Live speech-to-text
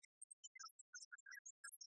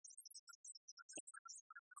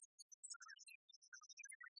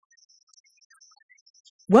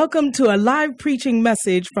Welcome to a live preaching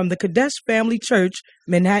message from the Kadesh Family Church,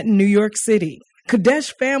 Manhattan, New York City.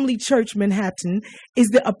 Kadesh Family Church, Manhattan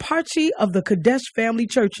is the eparchy of the Kadesh Family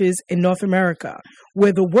Churches in North America,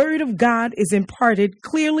 where the Word of God is imparted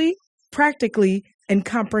clearly, practically, and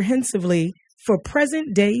comprehensively for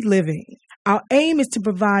present-day living. Our aim is to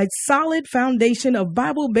provide solid foundation of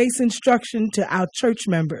Bible-based instruction to our church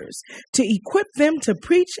members, to equip them to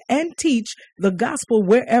preach and teach the gospel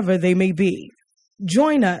wherever they may be.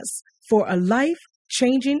 Join us for a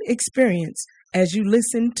life-changing experience as you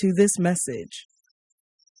listen to this message.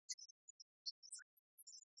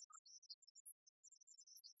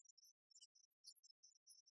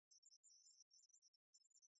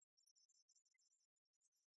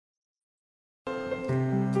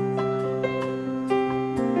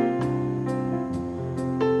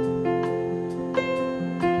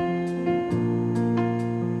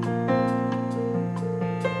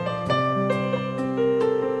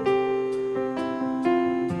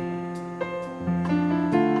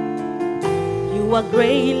 You are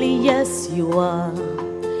greatly, yes, you are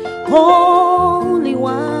Holy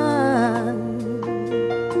One.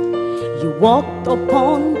 You walked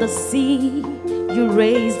upon the sea, you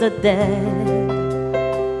raised the dead.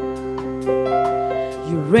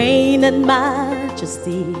 You reign in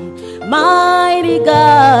majesty, mighty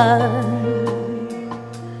God.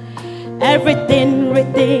 Everything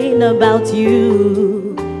written about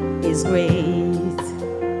you is great.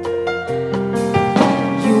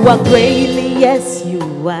 You are greatly, yes, you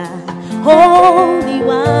are Holy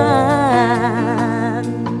One.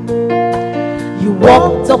 You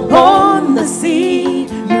walked upon the sea,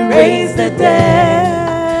 you raised the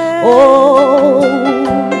dead. Oh,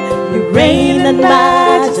 you reign in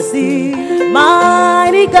majesty,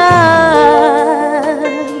 mighty God.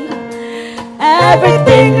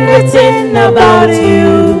 Everything written about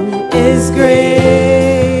you is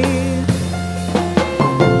great.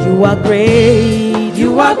 You are great.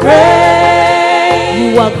 You are great.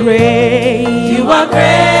 You are great. You are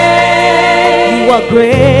great. You are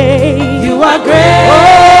great. You are great.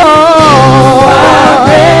 Oh, you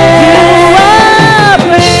are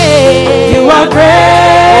great. You are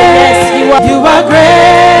great. Yes, you are. You are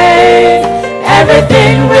great.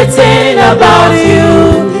 Everything written about you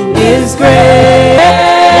is great.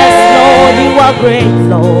 Yes, Lord, you are great,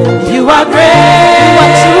 Lord. You are great. You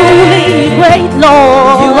are truly great,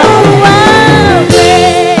 Lord. You are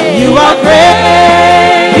great. You are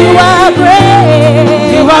great. You are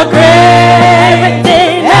great. You are great.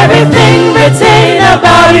 Everything written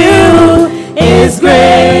about you is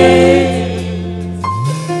great.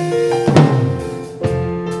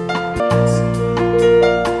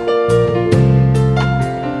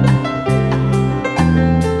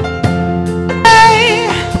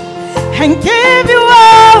 And give you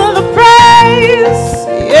all the praise,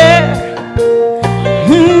 yeah.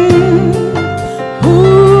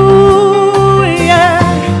 Ooh, yeah.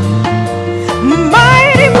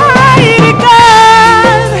 Mighty, mighty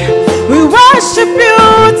God, we worship you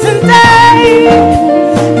today.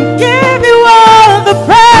 Give you all the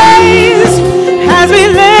praise as we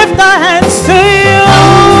lift our hands to you.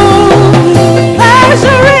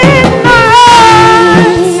 Pleasure in our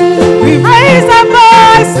hearts, we raise our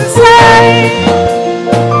voice and say,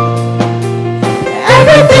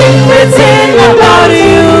 everything written about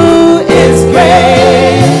you is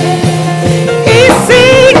great.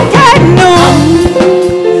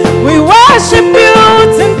 We worship you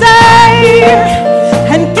today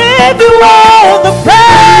and give you all the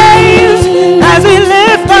praise as we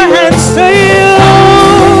lift our hands to you.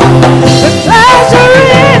 The pleasure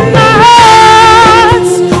in our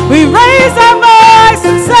hearts, we raise our voice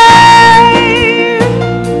and say,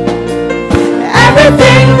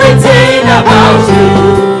 everything written about you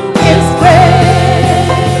is great.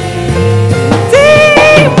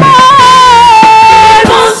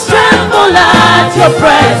 Demons tremble at your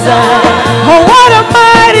presence. Oh, what a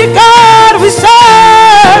mighty God we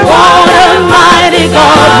serve. What a mighty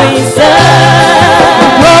God we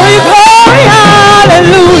serve. Glory, glory,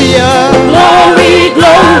 hallelujah. Glory,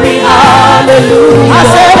 glory, hallelujah. I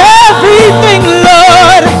said everything,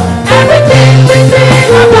 Lord. Everything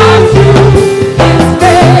written about you is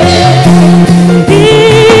great.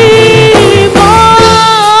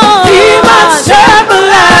 Demons tremble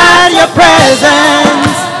at your presence.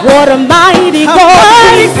 What a mighty God.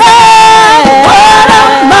 Mighty God. What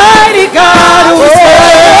a mighty God we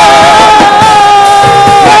serve.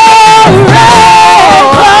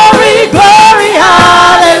 Glory, glory,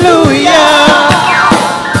 hallelujah.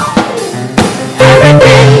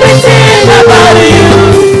 Everything written about you.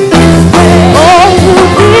 Oh,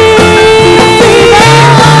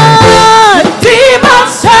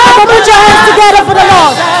 demons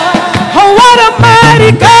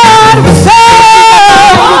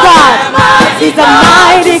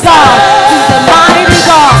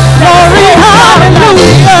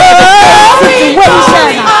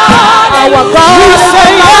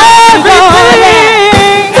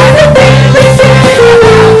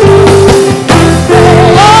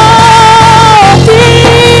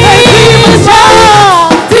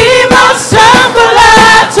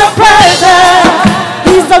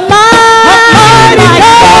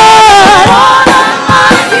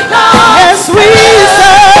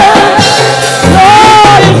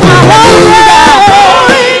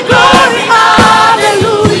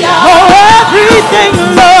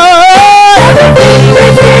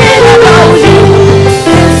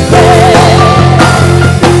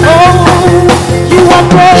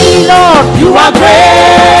great, Lord. You are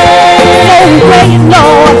great. So great,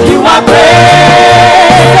 Lord. You are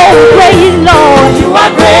great. So great, Lord. You are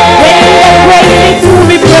great. Great to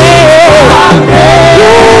be praised. You are great. You,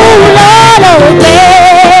 Lord, are great.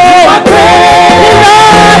 You are great.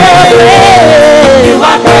 Lord, are great. You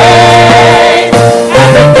are great.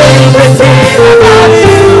 Everything written about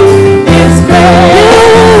you is great.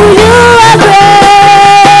 You are great.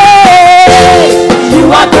 You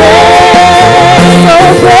are great. So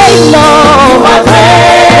great, Lord. You are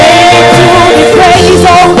great. To be praised,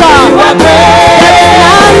 oh God. You are great. There's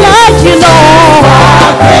none like you, Lord. You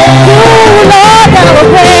are great. You, Lord, are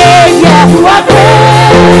great. Yeah. You are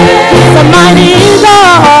great. He's a mighty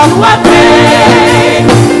God. You are great.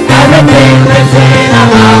 Everything written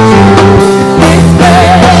about you is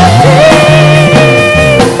great.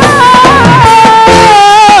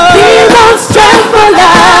 Demons tremble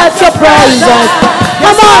at your presence.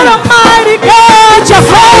 Come on, Almighty God, put your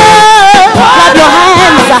hands, clap your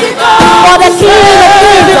hands for the King of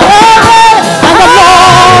Kings and the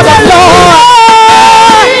Lord of Lords.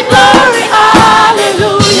 Glory,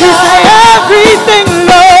 hallelujah. You say everything,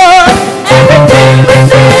 Lord. Everything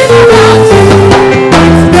written about you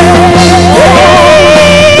is great.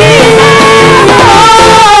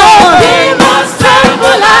 Demons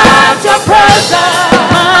tremble at your presence.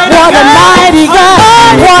 What a mighty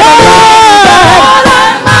God. What a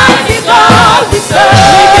Almighty God we serve.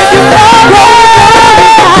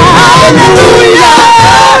 hallelujah.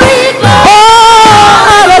 Oh,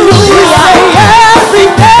 hallelujah.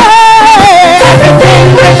 Everything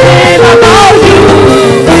written about you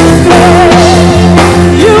is great.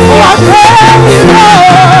 You are great,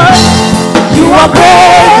 Lord. You are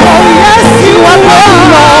great. Oh, yes, you are great,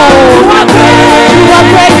 Lord. You are great. You are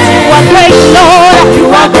great. You are great, Lord. You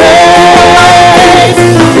are great.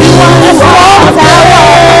 You are the strong tower.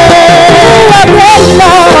 You are great,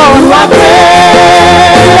 Lord. You are great.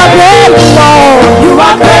 You are great, Lord. You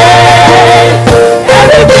are great.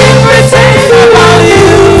 Everything written about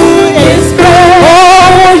you is great.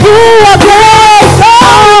 Oh, you are great,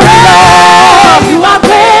 oh Lord. You are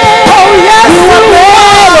great. Oh, yes, you are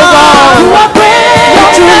great, oh God. You are great.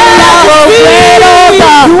 You are great, oh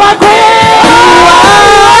God. You are great.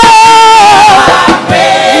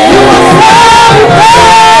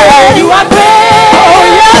 You are great. Oh,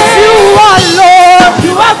 yes, you are, Lord.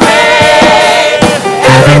 You are great.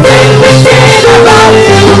 Everything written about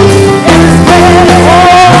you is great.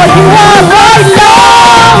 Oh, you are great,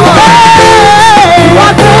 Lord. You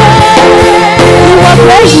are great. You are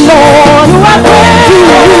great, Lord. You are great. You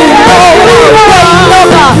are great, Lord.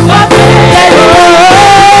 You are great.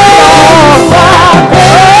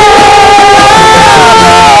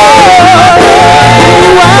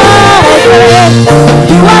 Yes, Lord.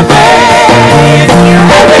 You are great.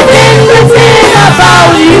 Everything written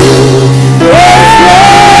about you is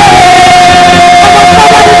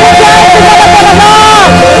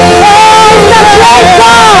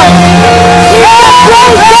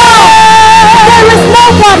There is no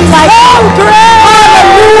one like you.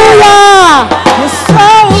 Hallelujah. You're so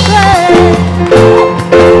great.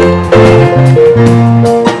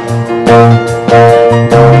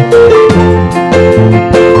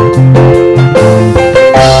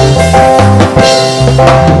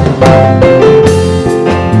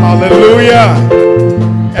 Hallelujah.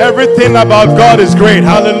 Everything about God is great.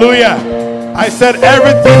 Hallelujah. I said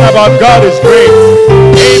everything about God is great.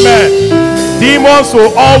 Amen. Demons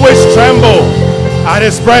will always tremble at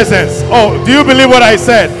his presence. Oh, do you believe what I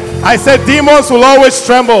said? I said demons will always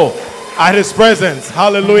tremble at his presence.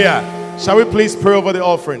 Hallelujah. Shall we please pray over the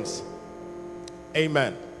offerings?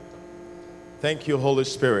 Amen. Thank you, Holy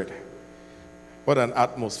Spirit. What an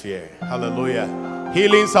atmosphere. Hallelujah.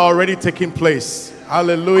 Healings are already taking place.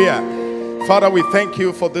 Hallelujah. Father, we thank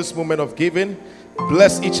you for this moment of giving.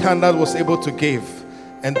 Bless each hand that was able to give.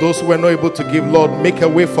 And those who were not able to give, Lord, make a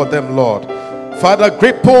way for them, Lord. Father,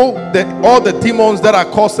 cripple all the demons that are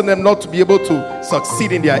causing them not to be able to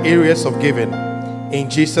succeed in their areas of giving. In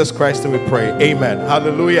Jesus Christ we pray. Amen.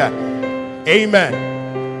 Hallelujah. Amen.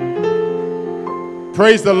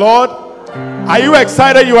 Praise the Lord. Are you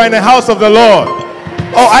excited you are in the house of the Lord?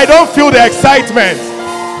 Oh, I don't feel the excitement.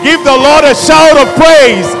 Give the Lord a shout of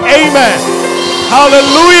praise. Amen.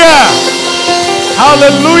 Hallelujah.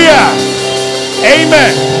 Hallelujah.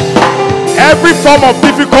 Amen. Every form of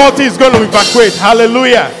difficulty is going to evacuate.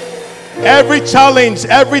 Hallelujah. Every challenge,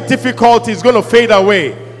 every difficulty is going to fade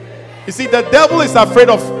away. You see, the devil is afraid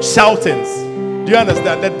of shoutings. Do you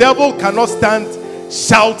understand? The devil cannot stand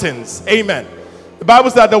shoutings. Amen. The Bible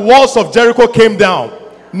says that the walls of Jericho came down,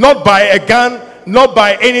 not by a gun, not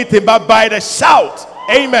by anything, but by the shout.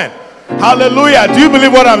 Amen. Hallelujah. Do you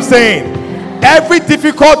believe what I'm saying? Every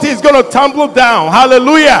difficulty is going to tumble down.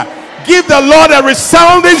 Hallelujah. Give the Lord a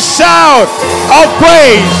resounding shout of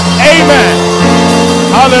praise. Amen.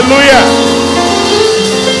 Hallelujah.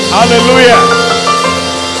 Hallelujah.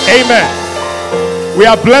 Amen. We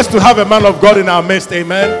are blessed to have a man of God in our midst.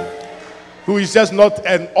 Amen. Who is just not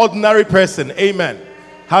an ordinary person. Amen.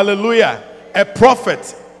 Hallelujah. A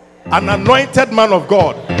prophet, an anointed man of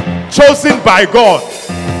God, chosen by God,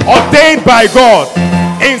 ordained by God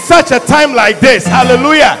in such a time like this.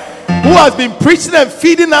 Hallelujah. Who has been preaching and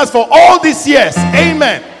feeding us for all these years.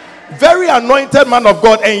 Amen. Very anointed man of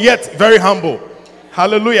God, and yet very humble.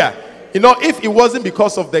 Hallelujah. You know, if it wasn't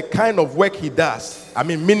because of the kind of work he does, I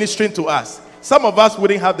mean ministering to us, some of us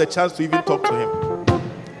wouldn't have the chance to even talk to him.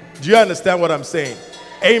 Do you understand what I'm saying?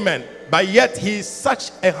 Amen. But yet he is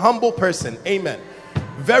such a humble person. Amen.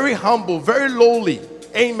 Very humble, very lowly.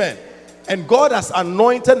 Amen. And God has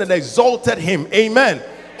anointed and exalted him. Amen.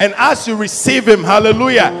 And as you receive him,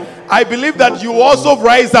 hallelujah, I believe that you also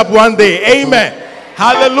rise up one day. Amen.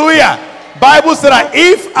 Hallelujah. Bible said that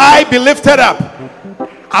if I be lifted up,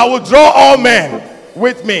 I will draw all men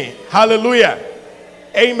with me. Hallelujah.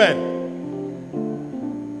 Amen.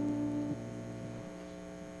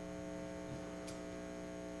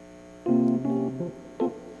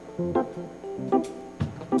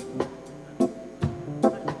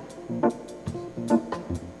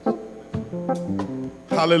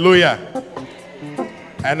 Hallelujah.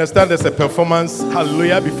 I understand there's a performance,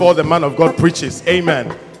 hallelujah, before the man of God preaches.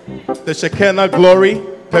 Amen. The Shekinah glory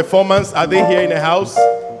performance, are they here in the house?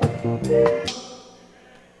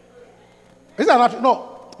 Is that not?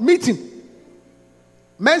 No. Meeting.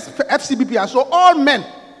 Men's FCBP. So all men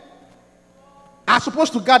are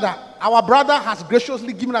supposed to gather. Our brother has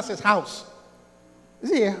graciously given us his house.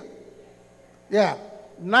 Is he here? Yeah.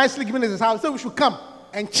 Nicely given us his house. So we should come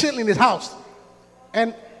and chill in his house.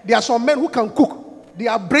 And there are some men who can cook. They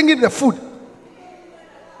are bringing the food.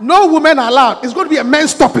 No women are allowed. It's going to be a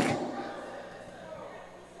men's topic.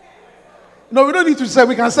 No, we don't need to say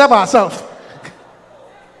we can serve ourselves.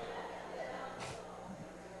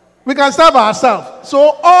 We can serve ourselves.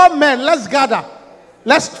 So all men, let's gather.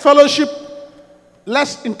 Let's fellowship.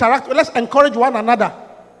 Let's interact. Let's encourage one another.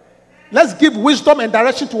 Let's give wisdom and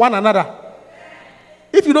direction to one another.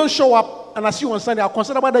 If you don't show up and I see you on Sunday, I'll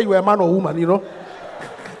consider whether you are a man or woman, you know.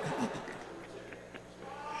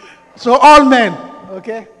 So all men,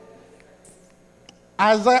 okay?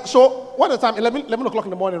 So what the time? 11 o'clock in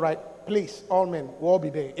the morning, right? Please, all men will all be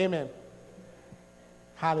there. Amen.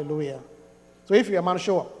 Hallelujah. So if you're a man,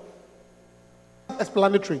 show up.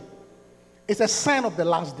 Explanatory. It's a sign of the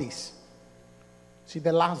last days. See,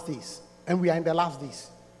 the last days. And we are in the last days.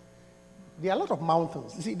 There are a lot of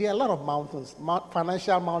mountains. You see, there are a lot of mountains.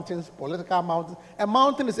 Financial mountains, political mountains. A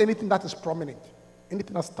mountain is anything that is prominent.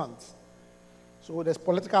 Anything that stands. So there's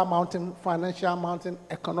political mountain, financial mountain,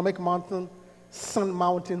 economic mountain, sun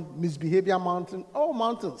mountain, misbehavior mountain, all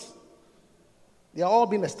mountains. They are all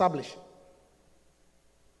being established.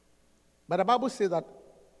 But the Bible says that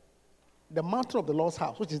the mountain of the Lord's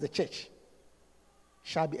house, which is the church,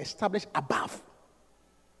 shall be established above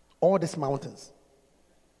all these mountains.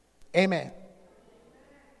 Amen.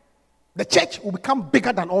 The church will become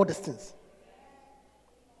bigger than all these things.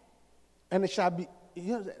 And it shall be,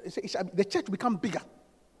 the church will become bigger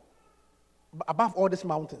above all these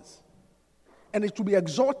mountains. And it will be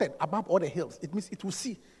exalted above all the hills. It means it will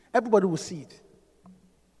see, everybody will see it.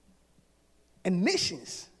 And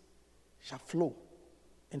nations shall flow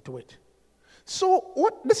into it.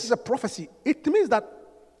 So this is a prophecy. It means that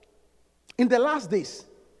in the last days,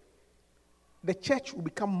 the church will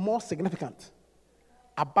become more significant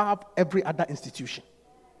above every other institution.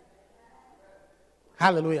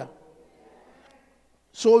 Hallelujah.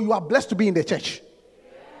 So you are blessed to be in the church.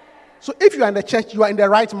 So if you are in the church, you are in the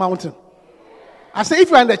right mountain. I say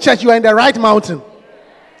if you are in the church, you are in the right mountain.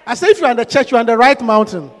 I say if you are in the church, you are in the right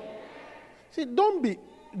mountain. See,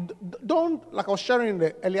 don't, like I was sharing in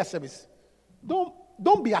the earlier service,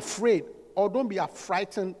 don't be afraid or don't be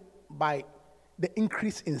frightened by the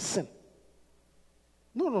increase in sin.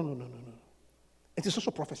 No. It is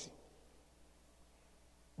also prophecy.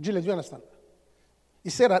 Julian, do you understand? He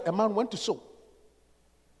said that a man went to sow.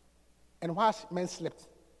 And whilst men slept,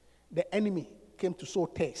 the enemy came to sow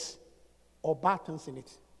tares or bad things in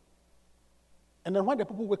it. And then when the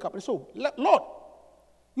people wake up, they say, Lord,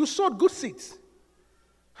 you sowed good seeds.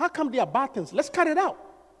 How come there are bad things? Let's cut it out.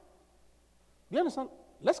 Do you understand?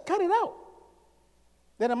 Let's cut it out.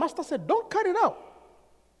 Then the master said, don't cut it out.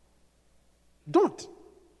 Don't.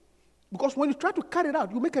 Because when you try to cut it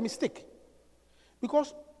out, you make a mistake.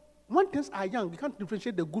 Because When things are young, you can't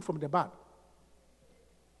differentiate the good from the bad.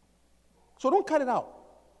 So don't cut it out.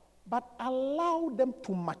 But allow them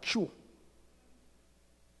to mature.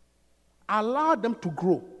 Allow them to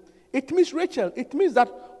grow. It means, Rachel, it means that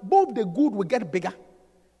both the good will get bigger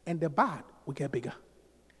and the bad will get bigger.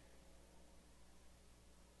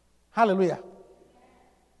 Hallelujah.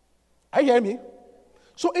 Are you hearing me?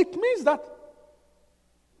 So it means that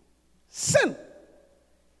sin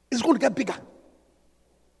is going to get bigger.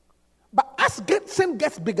 But as sin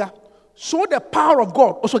gets bigger, so the power of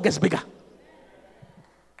God also gets bigger.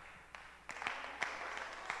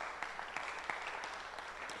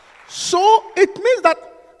 So it means that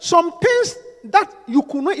some things that you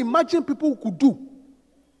could not imagine people could do,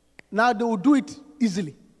 now they will do it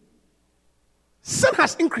easily. Sin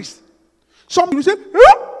has increased. Some people say,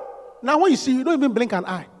 now when you see, you don't even blink an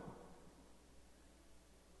eye.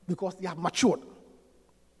 Because they have matured.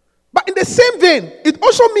 But in the same vein, it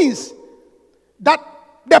also means that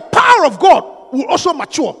the power of God will also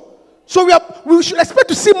mature. So we should expect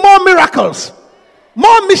to see more miracles,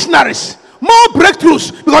 more missionaries, more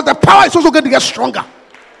breakthroughs, because the power is also going to get stronger.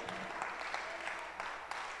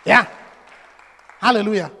 Yeah.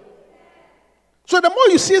 Hallelujah. So the more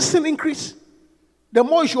you see sin increase, the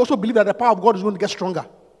more you should also believe that the power of God is going to get stronger.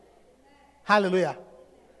 Hallelujah.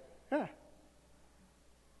 Yeah.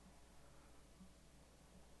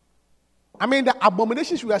 I mean, the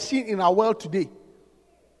abominations we are seeing in our world today,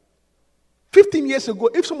 15 years ago,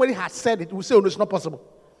 if somebody had said it, we would say, oh, no, it's not possible.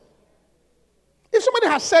 If somebody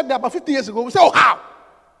had said that about 15 years ago, we would say, oh, how?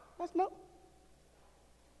 That's not.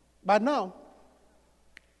 But now,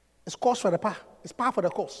 it's cause for the power. It's power for the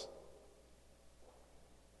cause.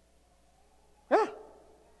 Yeah.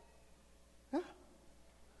 Yeah.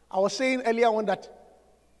 I was saying earlier on that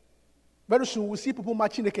very soon we'll see people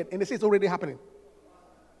marching naked, and they say it's already happening.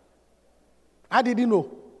 I didn't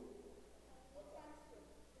know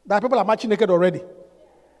that people are marching naked already.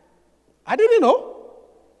 I didn't know.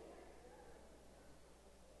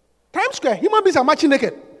 Times Square, human beings are marching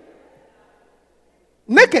naked.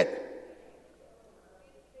 Naked.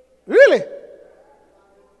 Really?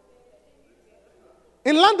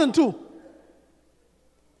 In London too.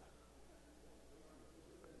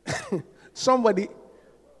 Somebody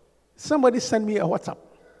sent me a WhatsApp.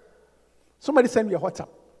 Somebody sent me a WhatsApp.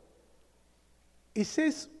 It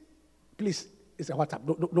says, please, it's a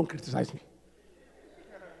WhatsApp, don't criticize me.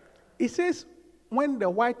 It says, when the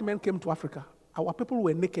white men came to Africa, our people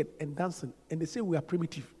were naked and dancing, and they say we are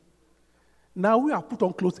primitive. Now we are put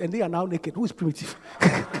on clothes, and they are now naked. Who is primitive?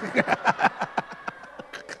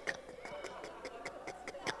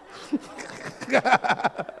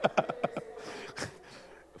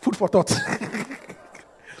 Food for thought.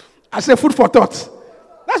 I say food for thought.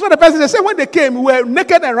 That's what the person said. When they came, we were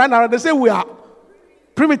naked and ran around. They say we are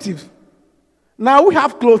primitive. Now we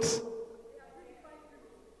have clothes.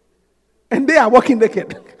 And they are walking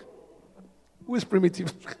naked. Who is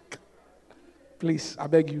primitive? Please, I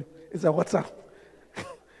beg you. It's a WhatsApp.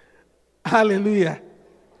 Hallelujah.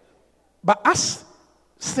 But as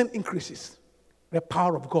sin increases, the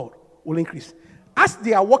power of God will increase. As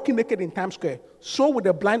they are walking naked in Times Square, so will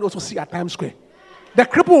the blind also see at Times Square. The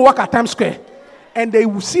cripple will walk at Times Square, and they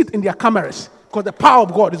will see it in their cameras, because the power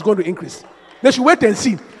of God is going to increase. They should wait and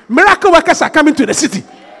see. Miracle workers are coming to the city.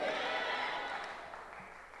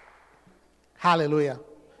 Hallelujah.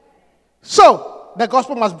 So, the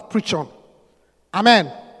gospel must be preached on.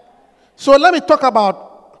 Amen. So let me talk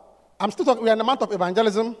about, we are in the month of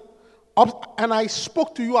evangelism, and I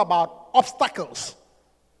spoke to you about obstacles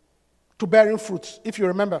to bearing fruits, if you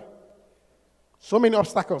remember. So many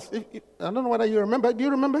obstacles. I don't know whether you remember. Do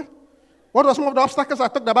you remember? What were some of the obstacles I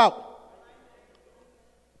talked about?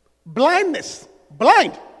 Blindness.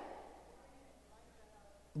 Blind.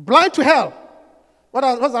 Blind to hell.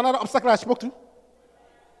 What's another obstacle I spoke to?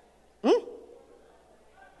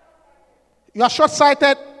 You are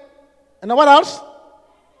short-sighted. And then what else?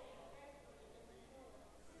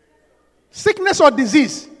 Sickness or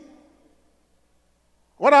disease.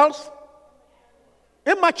 What else?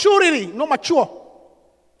 Immaturity. No mature.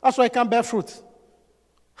 That's why you can't bear fruit.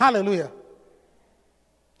 Hallelujah.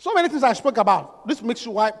 So many things I spoke about. This makes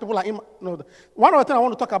you why people are one of the things I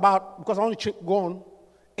want to talk about, because I want to go on,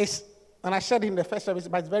 is, and I said it in the first service,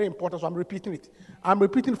 but it's very important, so I'm repeating it. I'm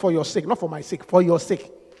repeating for your sake, not for my sake, for your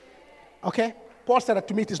sake. Okay? Paul said that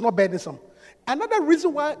to me, it is not burdensome. Another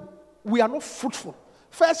reason why we are not fruitful.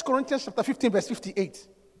 1 Corinthians chapter 15, verse 58.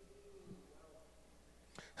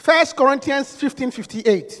 1 Corinthians 15,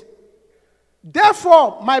 58.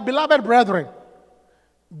 Therefore, my beloved brethren,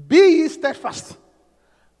 be ye steadfast,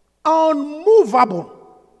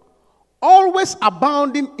 unmovable, always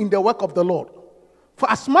abounding in the work of the Lord. For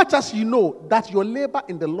as much as you know that your labor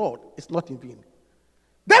in the Lord is not in vain.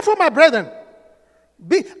 Therefore, my brethren,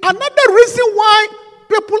 another reason why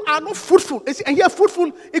people are not fruitful, and here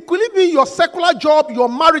fruitful, it could be your secular job, your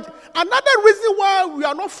marriage. Another reason why we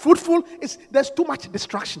are not fruitful is there's too much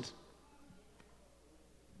distractions.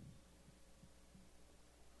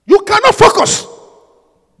 You cannot focus.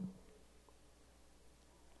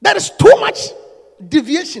 There is too much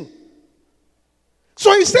deviation.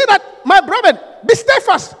 So he said that, my brother, be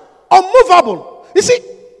steadfast, unmovable. You see,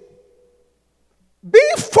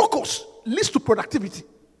 being focused leads to productivity.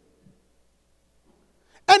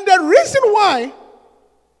 And the reason why,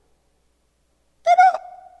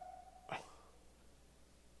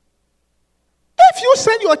 if you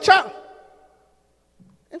send your child,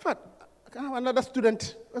 in fact, I have another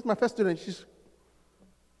student, that's my first student, she's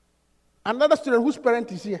another student whose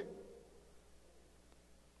parent is here.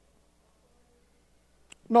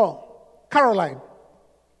 No, Caroline.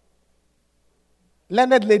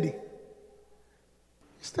 Learned lady.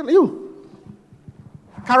 Still you.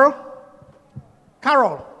 Carol.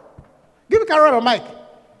 Give Carol a mic.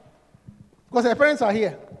 Because her parents are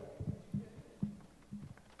here.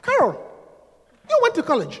 Carol, you went to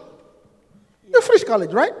college. You finished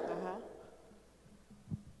college, right? Uh-huh.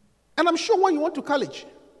 And I'm sure when you went to college,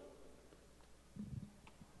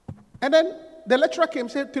 and then the lecturer came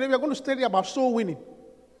and said, today we are going to study about soul winning.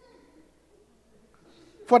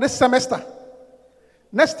 For this semester.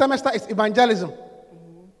 Next semester is evangelism.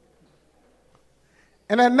 Mm-hmm.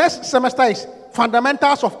 And then next semester is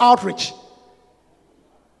fundamentals of outreach.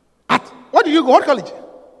 At what do you go? What college?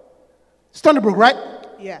 Stony Brook, right?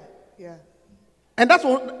 Yeah. And that's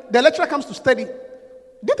what the lecturer comes to study.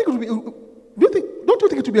 Don't you think it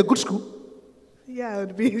would be a good school? Yeah, it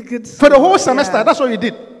would be a good school. For the whole semester, yeah. That's what you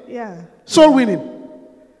did. Yeah. Soul winning.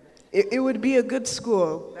 It would be a good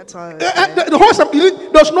school. That's all. The whole semester,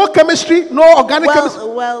 there's no chemistry, no organic chemistry.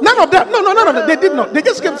 Well, none of that. No, none of that. They did not. They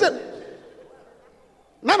just came and said,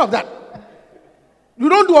 none of that. We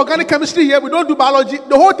don't do organic chemistry here. We don't do biology.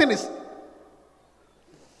 The whole thing is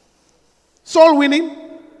soul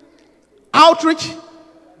winning, outreach.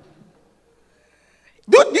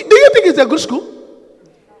 Do you think it's a good school?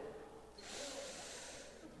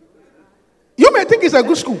 You may think it's a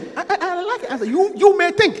good school. I like the answer. You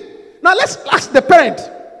may think. Now let's ask the parent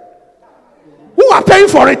who are paying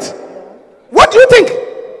for it. What do you think?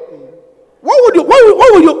 What would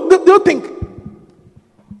you think?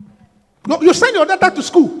 You send your daughter to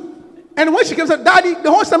school, and when she comes, said, "Daddy, the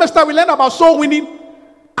whole semester we learn about soul winning,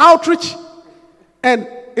 outreach, and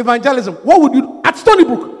evangelism." What would you do at Stony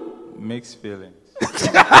Brook? Mixed feelings.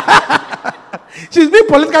 She's being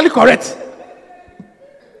politically correct.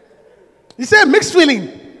 He said mixed feeling.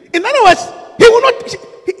 In other words, he will not.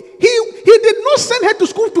 He did not send her to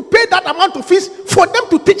school to pay that amount of fees for them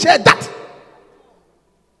to teach her that.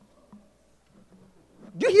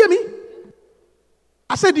 Do you hear me?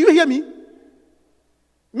 I said, do you hear me?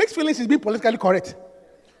 Mixed feelings is being politically correct.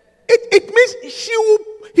 It means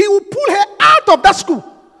he will pull her out of that school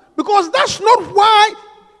because that's not why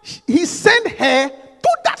he sent her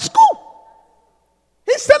to that school.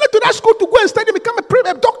 He sent her to that school to go and study, become a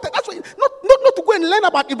doctor. That's why, not to go and learn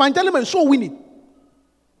about evangelism and soul winning.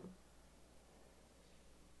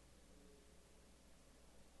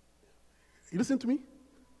 You listen to me?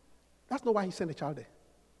 That's not why he sent the child there.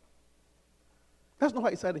 That's not why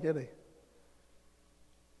he sent the child there.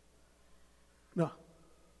 No.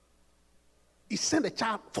 He sent the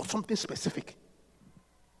child for something specific.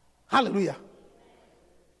 Hallelujah.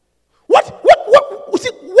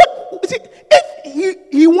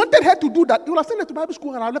 If he wanted her to do that, he would have sent her to Bible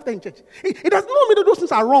school and I left her in church. It does not mean that those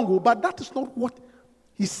things are wrong, but that is not what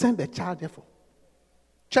he sent the child there for.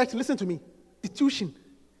 Church, listen to me. Institution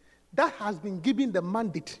that has been given the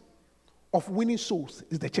mandate of winning souls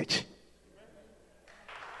is the church.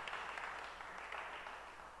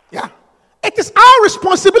 Yeah. It is our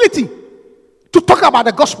responsibility to talk about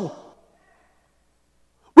the gospel.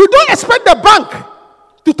 We don't expect the bank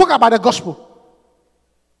to talk about the gospel.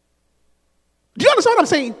 Do you understand what I'm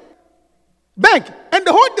saying? Bank. And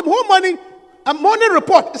the whole morning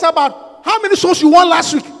report is about how many souls you won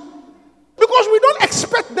last week. Because we don't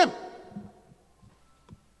expect them.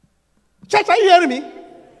 Church, are you hearing me?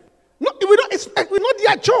 No, we don't expect, we're not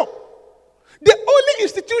their job. The only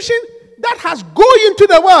institution that has gone into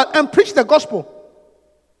the world and preached the gospel.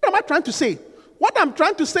 What am I trying to say? What I'm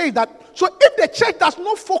trying to say is that, so if the church does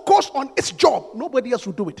not focus on its job, nobody else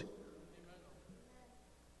will do it.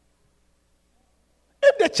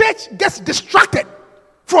 If the church gets distracted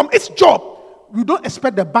from its job, we don't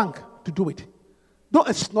expect the bank to do it. No,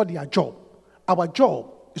 it's not their job. Our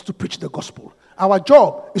job is to preach the gospel. Our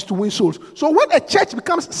job is to win souls. So when a church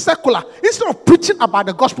becomes secular, instead of preaching about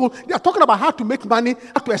the gospel, they are talking about how to make money,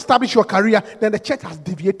 how to establish your career, then the church has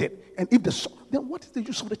deviated. And if then what is the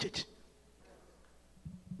use of the church?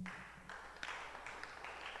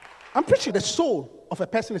 I'm preaching the soul of a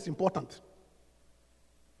person is important.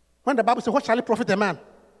 When the Bible says, what shall it profit a man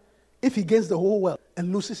if he gains the whole world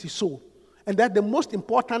and loses his soul? And that the most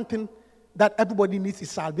important thing that everybody needs is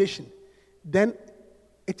salvation. Then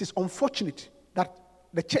it is unfortunate that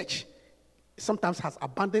the church sometimes has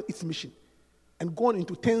abandoned its mission and gone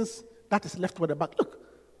into things that is left with the back. Look.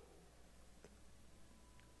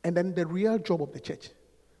 And then the real job of the church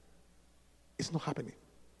is not happening.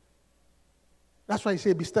 That's why I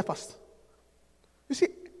say be steadfast. You see,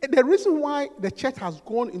 the reason why the church has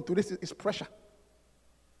gone into this is pressure.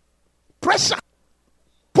 Pressure.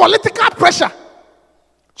 Political pressure.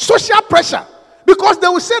 Social pressure. Because they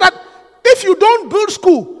will say that if you don't build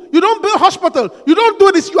school, you don't build hospital, you don't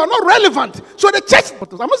do this, you are not relevant. So the church,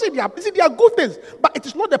 I'm not saying they are good things, but it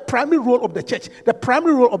is not the primary role of the church. The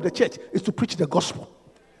primary role of the church is to preach the gospel.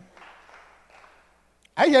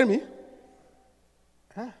 Are you hearing me?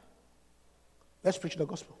 Huh? Let's preach the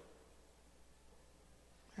gospel.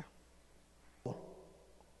 Yeah.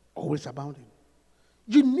 Always abounding.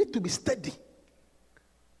 You need to be steady.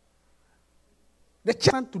 The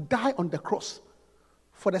chance to die on the cross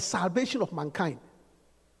for the salvation of mankind.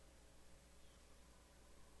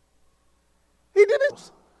 He did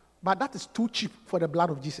it. But that is too cheap for the blood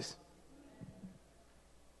of Jesus.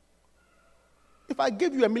 If I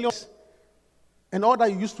gave you $1 million and all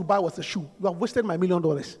that you used to buy was a shoe, you have wasted my $1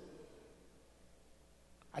 million.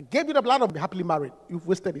 I gave you the blood of the happily married. You've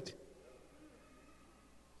wasted it.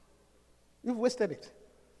 You've wasted it.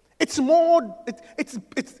 It's more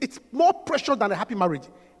precious than a happy marriage.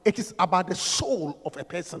 It is about the soul of a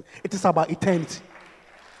person. It is about eternity.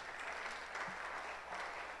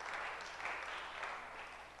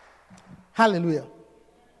 Hallelujah.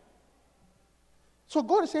 So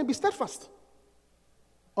God is saying, be steadfast,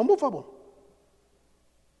 unmovable.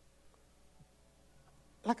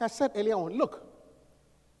 Like I said earlier on, look,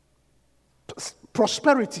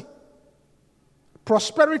 prosperity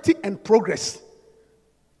and progress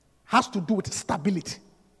has to do with stability.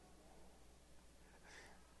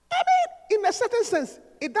 I mean, in a certain sense,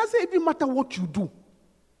 it doesn't even matter what you do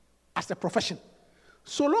as a profession.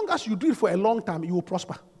 So long as you do it for a long time, you will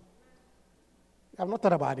prosper. I've not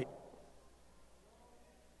thought about it.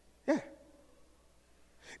 Yeah.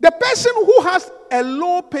 The person who has a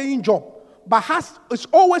low-paying job but is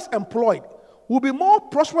always employed will be more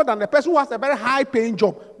prosperous than the person who has a very high-paying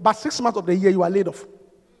job but 6 months of the year you are laid off.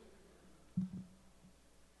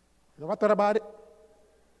 You ever thought about it?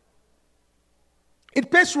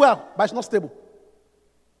 It pays well, but it's not stable.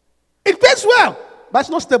 It pays well, but it's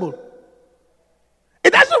not stable.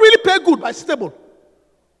 It doesn't really pay good, but it's stable.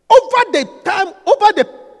 Over the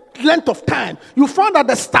length of time, you found that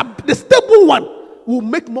the stable one will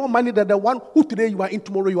make more money than the one who today you are in,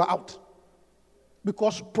 tomorrow you are out.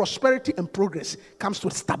 Because prosperity and progress comes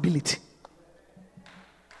with stability.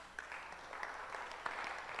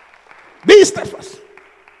 Be steadfast.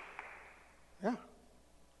 Yeah.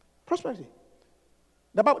 Prosperity.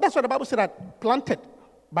 That's why the Bible said that planted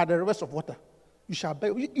by the rivers of water, you shall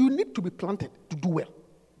bear. You need to be planted to do well.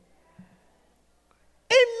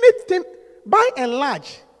 Anything, by and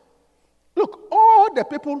large, look, all the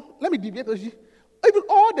people, let me deviate, even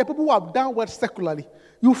all the people who have done well secularly,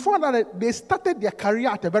 you find that they started their career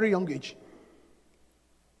at a very young age.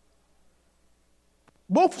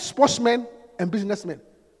 Both sportsmen and businessmen,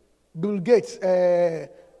 Bill Gates,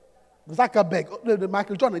 Zuckerberg,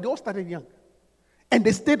 Michael Jordan, they all started young. And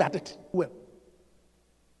they stayed at it well.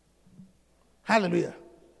 Hallelujah.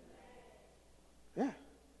 Yeah.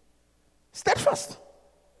 Steadfast.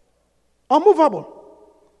 Unmovable.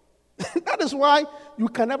 That is why you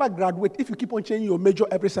can never graduate if you keep on changing your major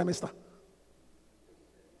every semester.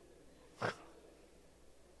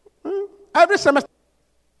 Every semester.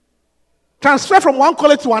 Transfer from one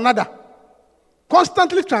college to another.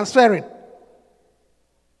 Constantly transferring.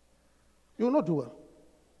 You will not do well.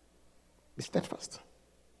 Be steadfast.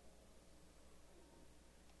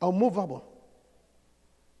 Unmovable.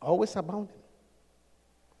 Always abounding.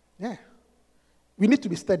 Yeah. We need to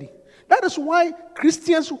be steady. That is why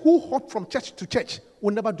Christians who hop from church to church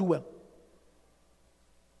will never do well.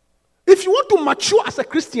 If you want to mature as a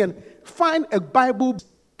Christian, find a Bible.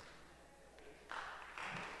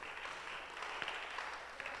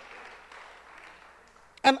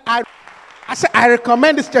 And I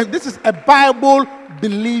recommend this church. This is a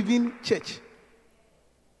Bible-believing church.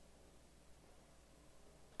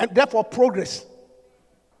 and therefore progress.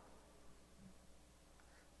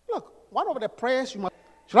 Look, one of the prayers you must.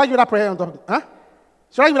 Should I give that prayer on top? Huh?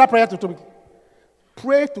 Should I give that prayer to Toby?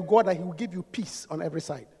 Pray to God that He will give you peace on every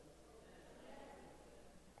side.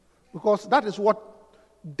 Because that is what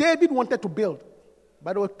David wanted to build.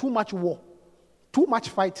 But there was too much war, too much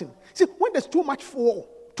fighting. See, when there's too much war,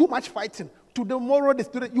 too much fighting, tomorrow,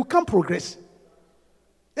 you can't progress.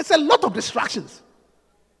 There's a lot of distractions.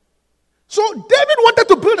 So David wanted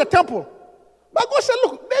to build a temple. But God said,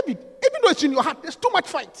 look, David, even though it's in your heart, there's too much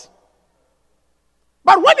fight.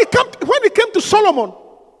 But when it came to Solomon,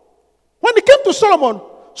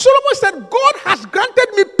 Solomon said, God has granted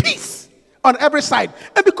me peace on every side.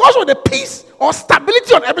 And because of the peace or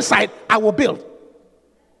stability on every side, I will build.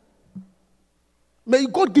 May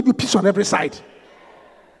God give you peace on every side.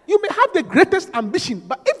 You may have the greatest ambition,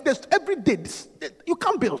 but if there's every day, you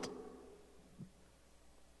can't build.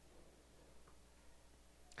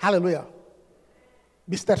 Hallelujah.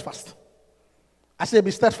 Be steadfast. I say be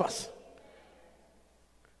steadfast.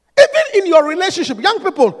 Even in your relationship, young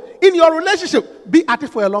people, in your relationship, be at it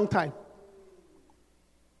for a long time.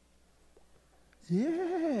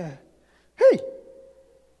 Yeah. Hey,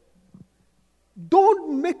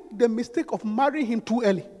 don't make the mistake of marrying him too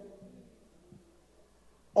early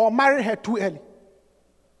or marry her too early.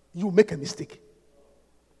 You make a mistake.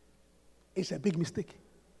 It's a big mistake.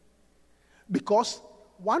 Because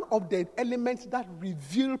one of the elements that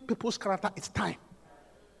reveal people's character is time.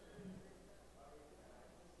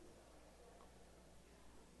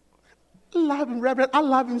 Love him, Reverend. I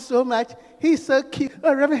love him so much. He's so cute.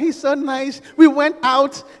 Oh, Reverend, he's so nice. We went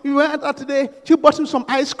out today. She bought him some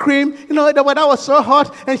ice cream. You know, the weather was so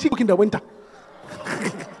hot, and she took in the winter.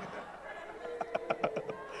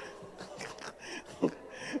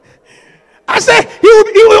 I said, he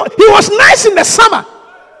was nice in the summer.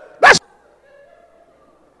 That's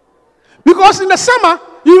because in the summer,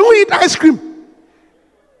 you don't eat ice cream.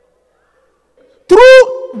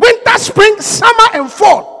 Through winter, spring, summer, and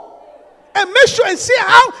fall. And make sure and see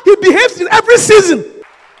how he behaves in every season.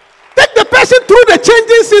 Take the person through the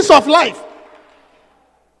changing seasons of life.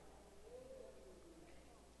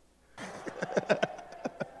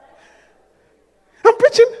 I'm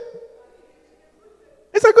preaching.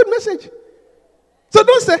 It's a good message. So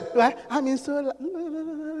don't say, well, I mean, so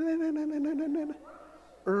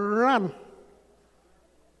run.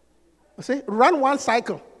 See, run one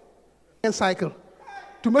cycle.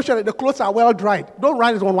 To make sure that the clothes are well dried. Don't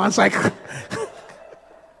run it on one cycle.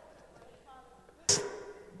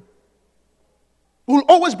 Will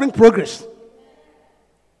always bring progress.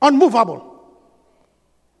 Unmovable.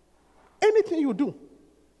 Anything you do. Even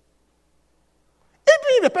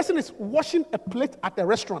if the person is washing a plate at a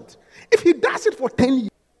restaurant, if he does it for 10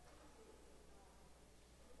 years,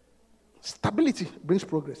 stability brings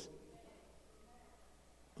progress.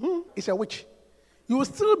 It's a witch. You will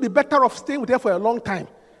still be better off staying with her for a long time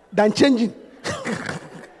than changing.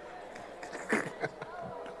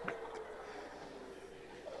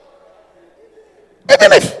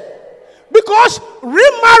 Even if, because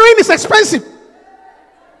remarrying is expensive.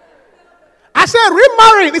 I said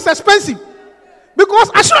remarrying is expensive.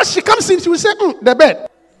 Because as soon as she comes in, she will say, the bed.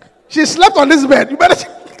 She slept on this bed. You better.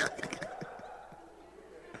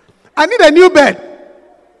 I need a new bed.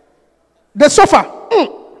 The sofa.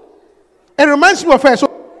 It reminds me of her. So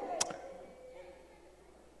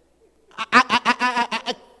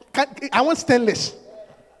I want stainless.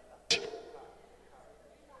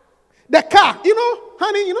 The car,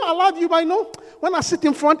 honey, I love you, but when I sit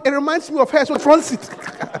in front, it reminds me of her. So the front seat.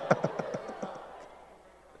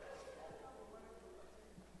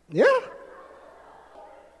 Yeah.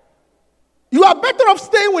 You are better off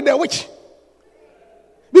staying with the witch.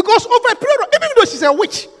 Because over a period even though she's a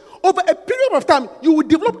witch, over a period of time, you will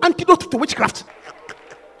develop antidote to witchcraft.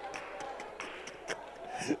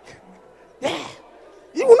 Yeah.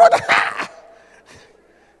 You will know that.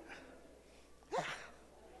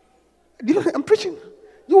 I'm preaching.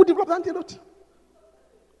 You will develop antidote.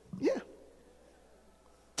 Yeah.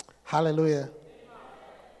 Hallelujah.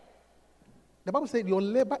 The Bible says your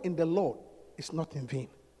labor in the Lord is not in vain.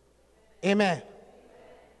 Amen.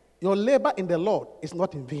 Your labor in the Lord is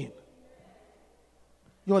not in vain.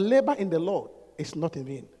 Your labor in the Lord is not in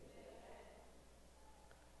vain.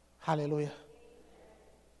 Hallelujah.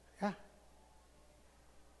 Yeah.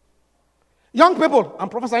 Young people, I'm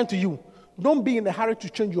prophesying to you. Don't be in a hurry to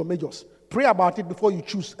change your majors. Pray about it before you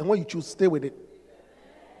choose. And when you choose, stay with it.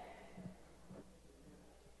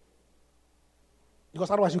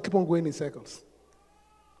 Because otherwise you keep on going in circles.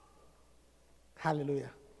 Hallelujah.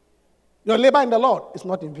 Your labor in the Lord is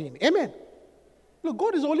not in vain. Amen. Look,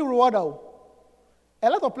 God is the only rewarder. A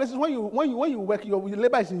lot of places when you work, your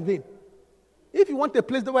labor is in vain. If you want a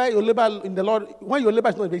place where your labor in the Lord, when your labor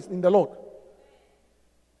is not in the Lord.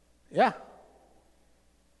 Yeah.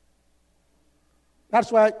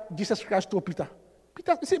 That's why Jesus Christ told Peter.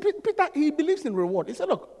 Peter, he believes in reward. He said,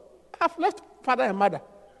 look, I've left father and mother.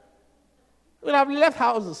 Well, I've left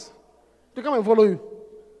houses to come and follow you.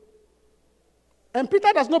 And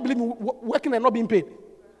Peter does not believe in working and not being paid.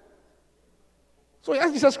 So he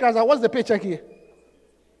asked Jesus Christ, what's the paycheck here?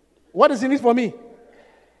 What is in it for me?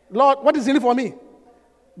 Lord, what is in it for me?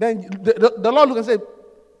 Then the Lord looked and said,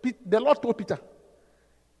 the Lord told Peter,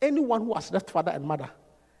 anyone who has left father and mother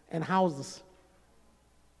and houses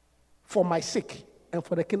for my sake and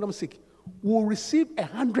for the kingdom's sake will receive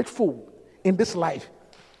 100-fold in this life,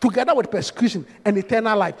 together with persecution and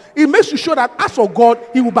eternal life. It makes you sure that as for God,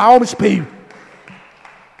 he will by all means pay you.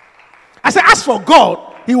 I say, as for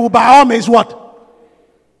God, he will by all means what?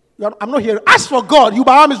 I'm not hearing. As for God, you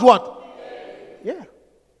by all means what? Yeah.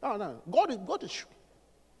 No. God is true.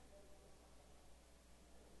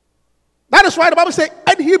 That is why the Bible says,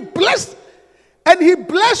 and he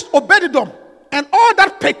blessed Obed-Edom and all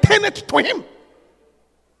that pertained to him.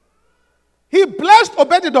 He blessed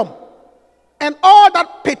Obed-Edom and all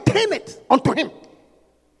that pertained unto him.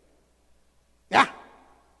 Yeah.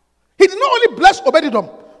 He did not only bless Obed-Edom,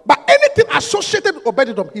 but anything associated with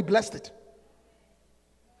Obed-Edom, he blessed it.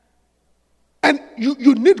 And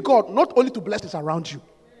you need God not only to bless this around you.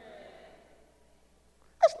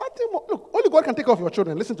 There's nothing more. Look, only God can take care of your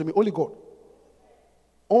children. Listen to me, only God.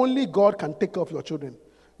 Only God can take care of your children.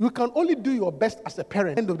 You can only do your best as a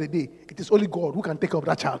parent. At the end of the day, it is only God who can take care of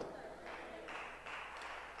that child.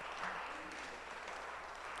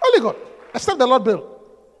 Only God. Except the Lord build.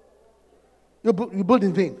 You build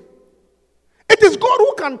in vain. It is God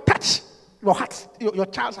who can touch your heart, your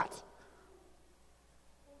child's heart.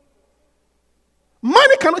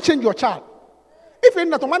 Money cannot change your child. If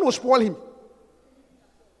any other man will spoil him.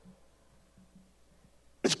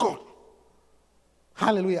 It's God.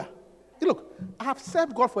 Hallelujah. Look, I have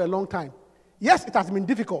served God for a long time. Yes, it has been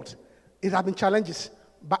difficult. It has been challenges,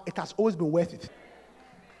 but it has always been worth it.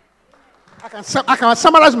 I can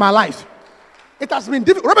summarize my life. It has been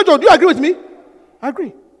difficult. Robert John, do you agree with me? I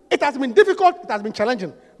agree. It has been difficult. It has been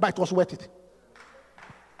challenging, but it was worth it.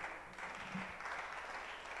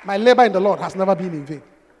 My labor in the Lord has never been in vain.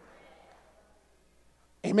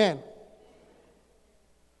 Amen.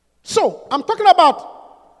 So, I'm talking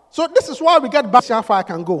about, so this is why we get back to how far I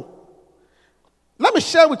can go. Let me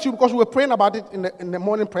share with you, because we were praying about it in the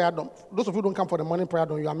morning prayer. Those of you who don't come for the morning prayer,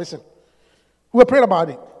 you are missing. We were praying about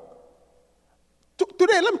it.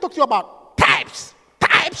 Today, let me talk to you about types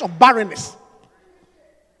of barrenness.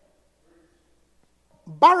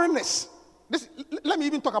 Barrenness. Let me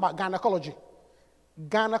even talk about gynecology.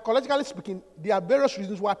 Gynecologically speaking, there are various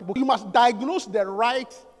reasons why you must diagnose the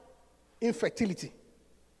right infertility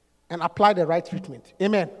and apply the right treatment.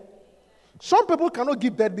 Amen. Some people cannot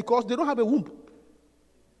give birth because they don't have a womb.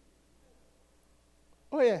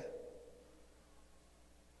 Oh, yeah.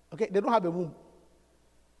 Okay, they don't have a womb.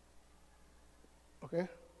 Okay?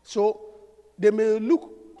 So, they may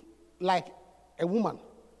look like a woman,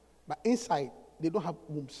 but inside, they don't have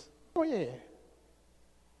wombs. Oh, yeah.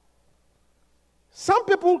 Some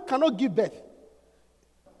people cannot give birth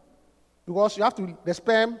because the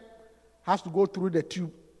sperm has to go through the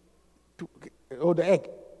tube or the egg.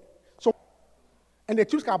 So, and the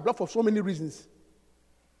tubes can block for so many reasons.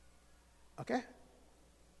 Okay?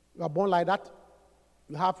 You are born like that.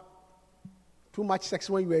 You have too much sex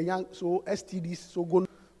when you were young, so STDs, so go.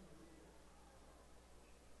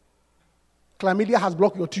 Chlamydia has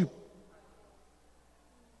blocked your tube.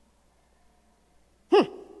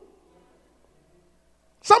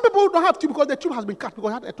 Some people don't have tube because the tube has been cut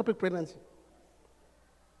because they had ectopic pregnancy.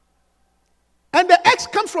 And the eggs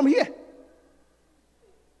come from here.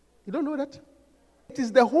 You don't know that? It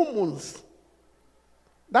is the hormones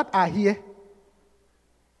that are here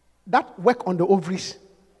that work on the ovaries.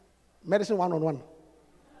 Medicine 1-on-1.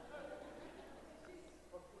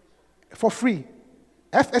 For free.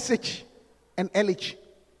 FSH and LH.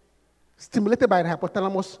 Stimulated by the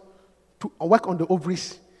hypothalamus to work on the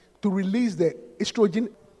ovaries to release the estrogen.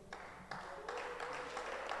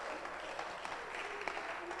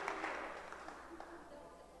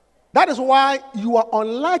 That is why you are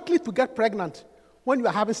unlikely to get pregnant when you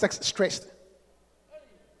are having sex stressed.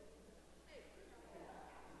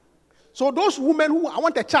 So those women who, I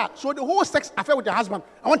want a child, so the whole sex affair with your husband,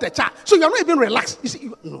 I want a child. So you are not even relaxed. You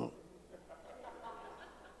see, no.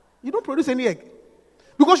 You don't produce any egg.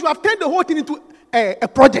 Because you have turned the whole thing into a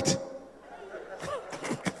project.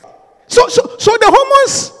 So the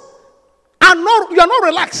hormones you are not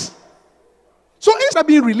relaxed. So instead of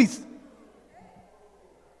being released,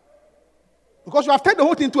 because you have turned the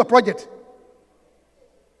whole thing into a project.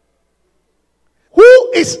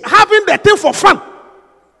 Who is having the thing for fun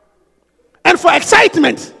and for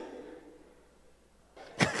excitement?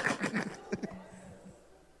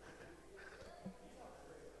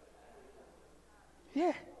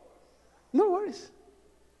 Yeah, no worries.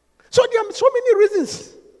 So there are so many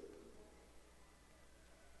reasons.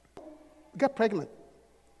 Get pregnant.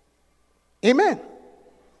 Amen.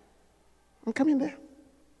 I'm coming there.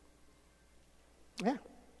 Yeah.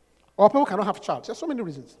 Or people cannot have a child. There's so many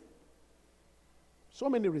reasons. So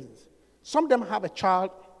many reasons. Some of them have a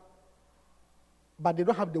child, but they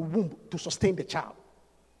don't have the womb to sustain the child.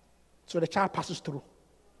 So the child passes through.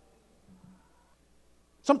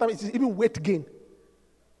 Sometimes it's even weight gain.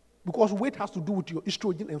 Because weight has to do with your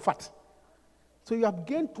estrogen and fat. So you have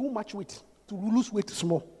gained too much weight to lose weight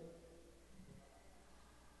small.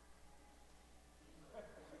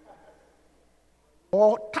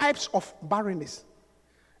 Or types of barrenness.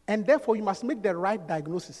 And therefore, you must make the right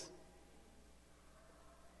diagnosis.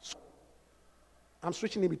 So, I'm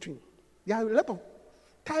switching in between. There are a lot of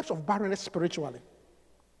types of barrenness spiritually.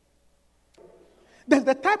 There's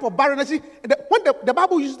the type of barrenness. When the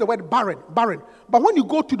Bible uses the word barren. But when you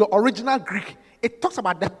go to the original Greek, it talks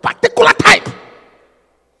about the particular type.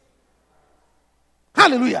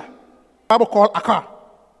 Hallelujah. The Bible called akar.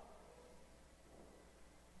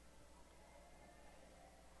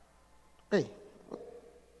 Hey.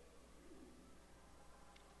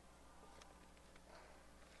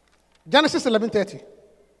 Genesis 11:30.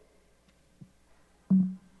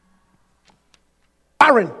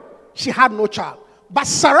 Barren. She had no child. But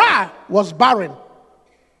Sarah was barren.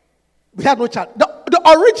 We had no child.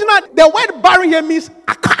 The word barren here means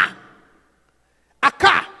akar.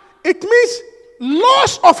 Akar. It means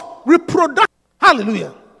loss of reproduction.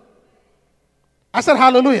 Hallelujah. I said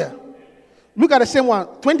hallelujah. Look at the same one,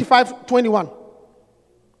 25:21.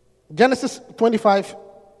 Genesis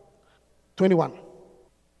 25:21.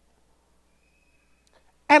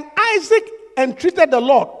 And Isaac entreated the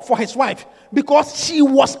Lord for his wife because she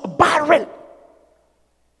was barren.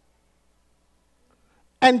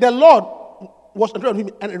 And the Lord was entreated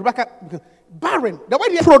him, and Rebecca, barren. The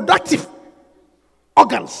word is productive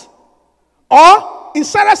organs. Or, in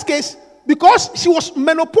Sarah's case, because she was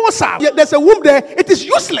menopausal, there's a womb there, it is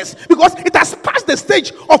useless because it has passed the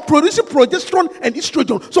stage of producing progesterone and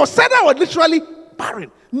estrogen. So Sarah was literally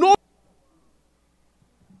barren. No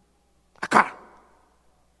akar.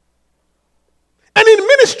 And in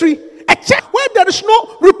ministry, a church where there is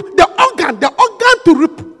no the organ to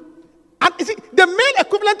rip, and is it the main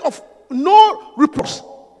equivalent of no reproduction.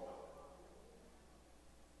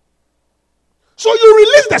 So you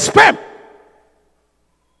release the sperm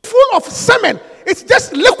full of semen. It's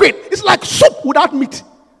just liquid. It's like soup without meat.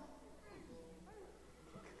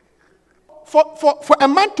 For a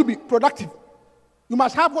man to be productive, you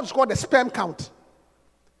must have what is called the sperm count.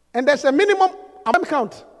 And there's a minimum sperm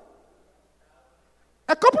count.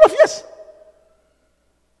 A couple of years.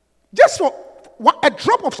 Just for a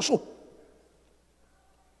drop of soap.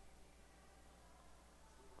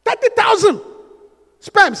 30,000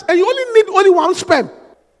 sperms. And you only need one sperm.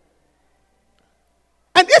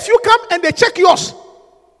 And if you come and they check yours,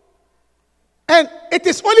 and it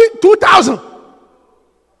is only 2,000,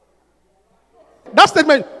 that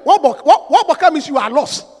statement, what baka means you are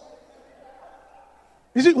lost.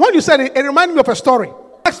 You see, when you said it, it reminded me of a story.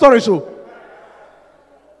 That story, so.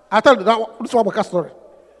 I tell you, this is one baka story.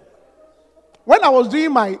 When I was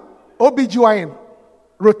doing my OBGYN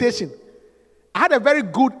rotation, I had a very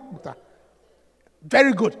good.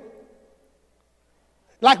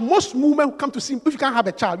 Like most women who come to see him, if you can't have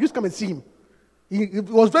a child, you just come and see him. He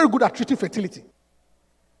was very good at treating fertility.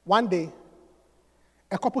 One day,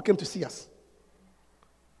 a couple came to see us.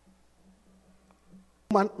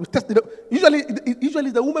 We tested it.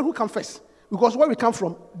 Usually the woman who comes first. Because where we come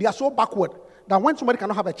from, they are so backward that when somebody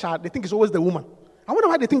cannot have a child, they think it's always the woman. I wonder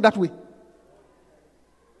why they think that way.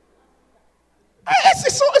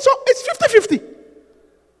 It's 50-50.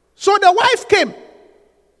 So the wife came.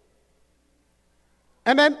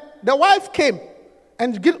 And then the wife came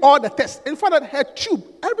and did all the tests. In front of her tube,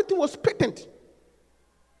 everything was patent.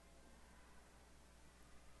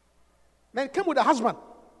 Then it came with the husband.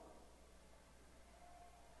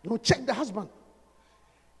 We checked the husband.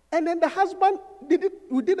 And then the husband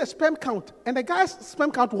we did a sperm count. And the guy's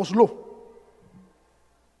sperm count was low.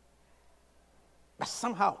 But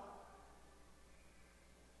somehow,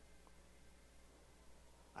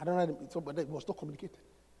 I don't know, but it was not communicated.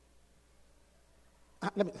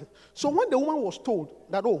 So when the woman was told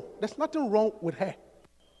that, oh, there's nothing wrong with her.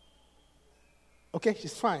 Okay,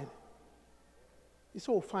 she's fine. He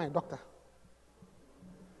said, oh, fine, doctor.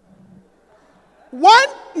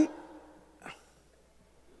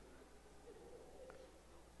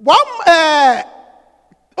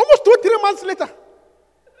 Almost 2-3 months later,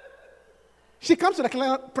 she comes to the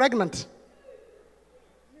clinic pregnant.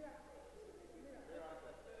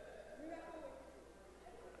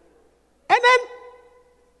 And then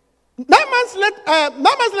 9 months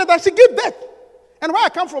later, she gave birth. And where I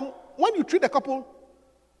come from, when you treat a couple,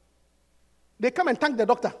 they come and thank the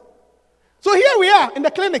doctor. So here we are in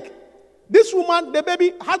the clinic. This woman, the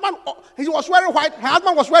baby, husband, he was wearing white. Her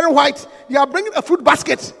husband was wearing white. They are bringing a fruit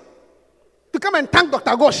basket to come and thank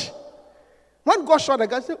Dr. Gosh. When Gosh saw the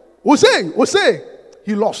guy, said, Jose,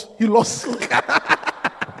 he lost.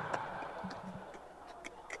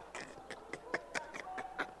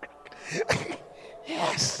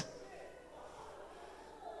 Yes.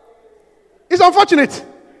 It's unfortunate.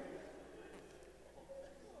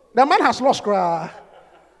 The man has lost.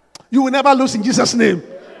 You will never lose in Jesus' name.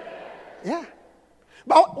 Yeah.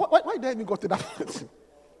 But why did I even go to that?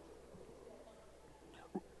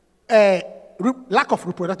 Lack of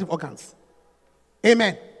reproductive organs.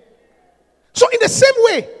 Amen. So in the same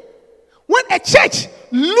way, when a church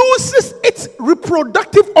loses its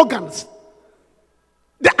reproductive organs,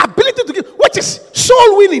 the ability to give, which is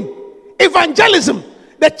soul winning, evangelism,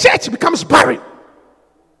 the church becomes barren.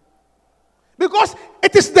 Because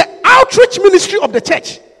it is the outreach ministry of the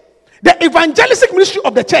church, the evangelistic ministry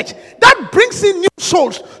of the church, that brings in new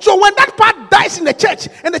souls. So when that part dies in the church,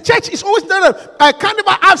 and the church is always there, a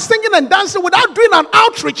carnival out singing and dancing without doing an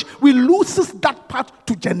outreach, we lose that part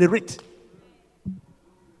to generate.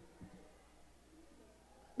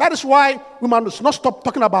 That is why we must not stop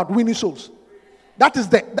talking about winning souls. That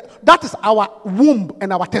is our womb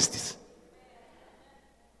and our testes.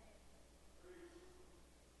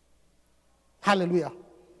 Hallelujah.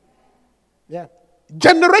 Yeah.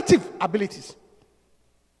 Generative abilities.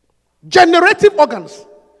 Generative organs.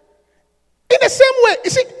 In the same way, you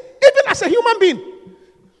see, even as a human being,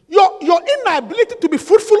 your inability to be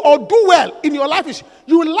fruitful or do well in your life is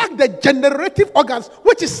you lack the generative organs,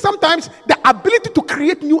 which is sometimes the ability to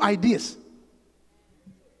create new ideas.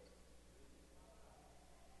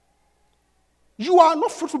 You are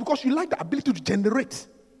not fruitful because you lack the ability to generate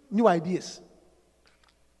new ideas.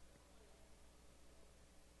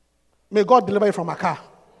 May God deliver you from a car.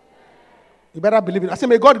 You better believe it. I say,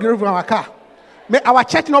 may God deliver you from a car. May our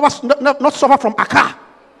church not suffer from a car.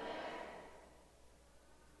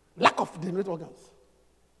 Lack of generative organs.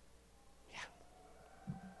 Yeah.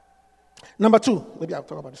 Number 2, maybe I'll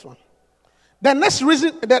talk about this one. The next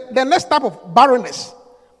reason, the next type of barrenness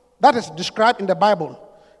that is described in the Bible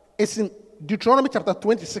is in Deuteronomy chapter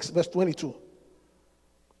 26, verse 22.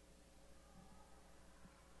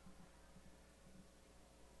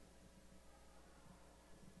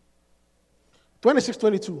 No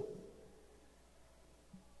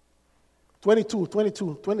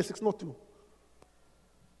 2.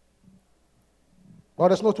 Oh,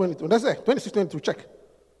 there's no 22. That's it. 26, 22. Check.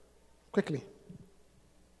 Quickly.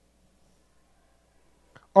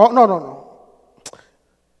 Oh, no.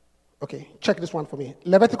 Okay, check this one for me.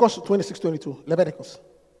 Leviticus 26, 22. Leviticus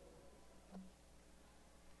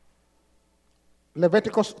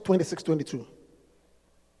 26, 22.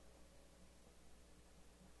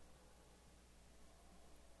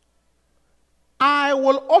 I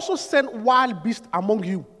will also send wild beasts among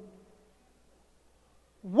you,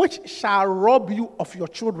 which shall rob you of your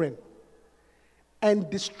children and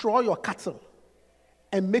destroy your cattle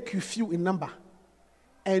and make you few in number,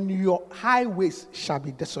 and your highways shall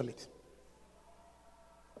be desolate.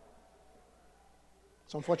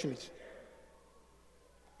 It's unfortunate.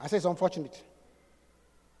 I say it's unfortunate.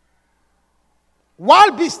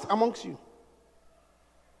 Wild beasts amongst you,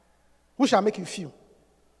 who shall make you few.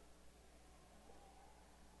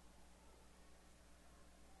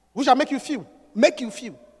 Who shall make you few? Make you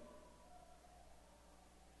few.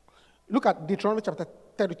 Look at Deuteronomy chapter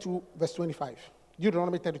 32, verse 25.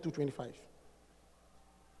 Deuteronomy 32, 25.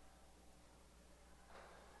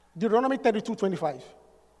 Deuteronomy 32, 25.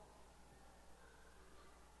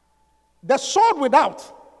 The sword without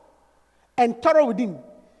and terror within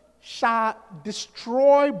shall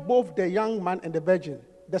destroy both the young man and the virgin,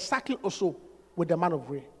 the suckling also with the man of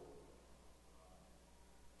war.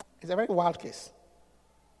 It's a very wild case.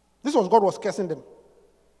 This was God was cursing them.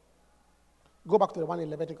 Go back to the one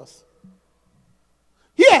in Leviticus.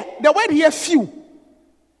 Here, the word here, few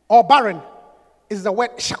or barren, is the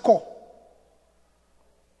word shakor.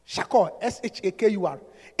 Shakur, S-H-A-K-U-R.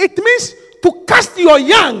 It means to cast your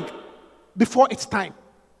young before its time.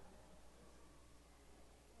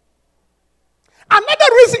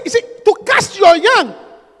 Another reason is to cast your young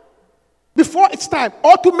before its time,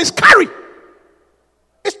 or to miscarry.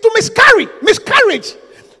 It's to miscarry, miscarriage.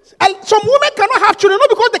 And some women cannot have children, not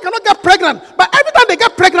because they cannot get pregnant, but every time they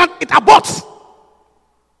get pregnant, it aborts.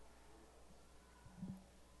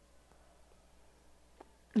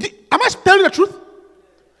 Am I telling the truth?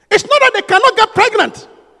 It's not that they cannot get pregnant,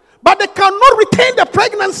 but they cannot retain the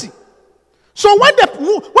pregnancy. So when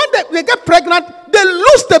they get pregnant, they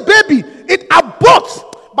lose the baby. It aborts.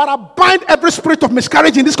 But I bind every spirit of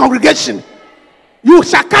miscarriage in this congregation. You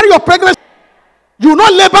shall carry your pregnancy. You will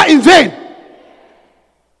not labor in vain.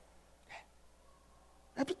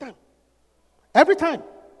 Every time. Every time.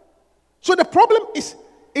 So the problem is,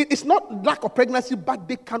 it's not lack of pregnancy, but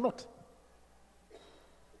they cannot.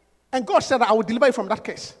 And God said that I will deliver you from that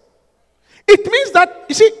case. It means that,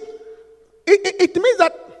 you see, it means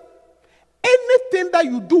that anything that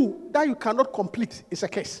you do that you cannot complete is a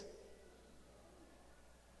case.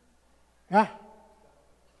 Yeah.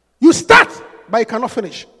 You start, but you cannot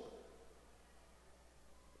finish.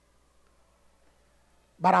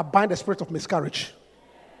 But I bind the spirit of miscarriage.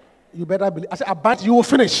 You better believe. I said, I bind, you will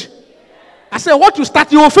finish. I said, what you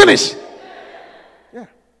start, you will finish. Yeah.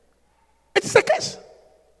 It's a case.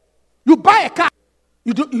 You buy a car,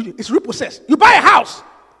 it's repossessed. You buy a house,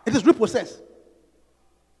 it is repossessed.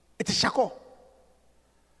 It is Shakur.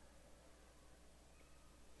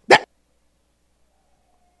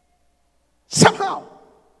 Somehow,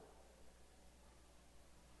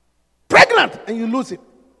 pregnant and you lose it.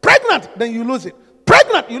 Pregnant, then you lose it.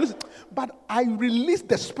 Pregnant, you lose it. But I release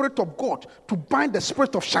the Spirit of God to bind the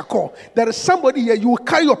spirit of Shakur. There is somebody here, you will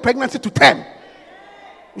carry your pregnancy to term.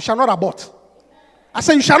 You shall not abort. I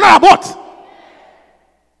said, you shall not abort.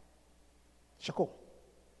 Shakur.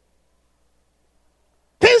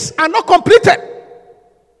 Things are not completed.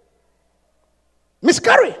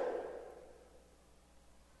 Miscarry.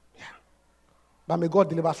 Yeah. But may God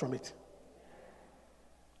deliver us from it.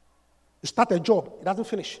 You start a job, it doesn't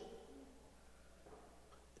finish.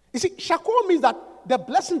 You see, Shakur means that the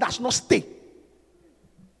blessing does not stay.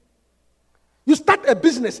 You start a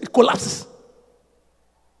business, it collapses.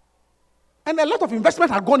 And a lot of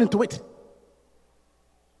investment has gone into it.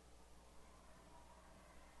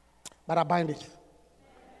 But I bind it.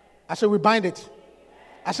 I say we bind it.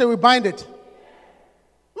 I say we bind it.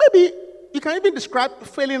 Maybe you can even describe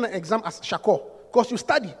failing an exam as Shakur, because you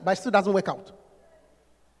study, but it still doesn't work out.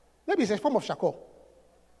 Maybe it's a form of Shakur.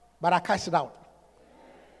 But I cast it out.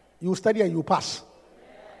 You study and you pass.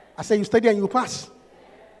 I say you study and you pass.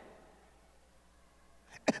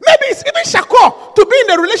 Maybe it's even Shakur to be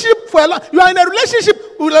in a relationship for a long. You are in a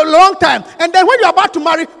relationship for a long time, and then when you are about to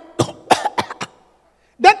marry,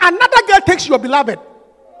 then another girl takes your beloved.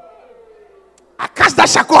 I cast that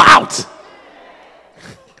Shakur out.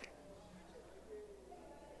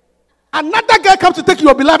 Another girl comes to take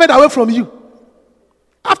your beloved away from you.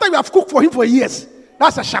 After you have cooked for him for years,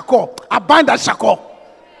 that's a Shakur. I bind that Shakur.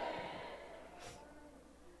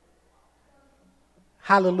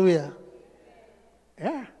 Hallelujah.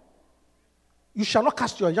 Yeah. You shall not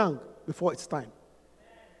cast your young before it's time.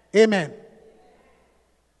 Amen.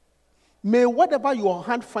 May whatever your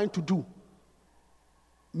hand find to do,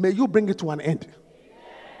 may you bring it to an end.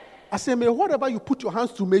 I say, may whatever you put your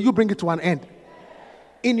hands to, may you bring it to an end.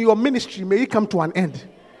 In your ministry, may it come to an end.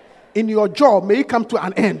 In your job, may it come to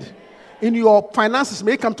an end. In your finances,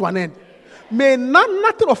 may it come to an end. May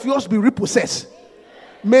nothing of yours be repossessed.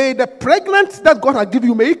 May the pregnant that God has given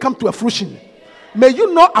you, may it come to a fruition. May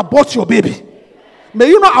you not abort your baby. May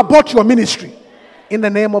you not abort your ministry. In the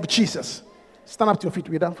name of Jesus. Stand up to your feet.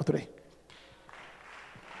 We're done for today.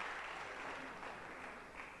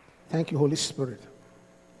 Thank you, Holy Spirit.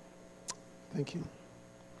 Thank you.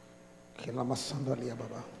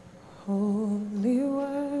 Holy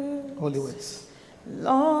words, Holy words.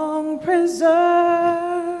 long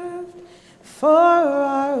preserved for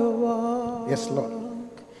our walk. Yes, Lord.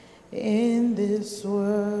 In this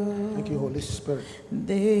world, Thank you, Holy Spirit.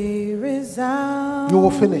 they resound. You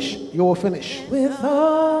will finish. You will finish. With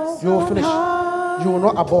all You will finish. You will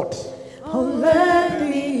not abort. Oh, let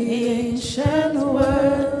the ancient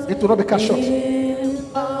words It will not be cut short.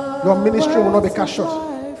 Your ministry will not be cut short.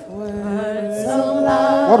 words of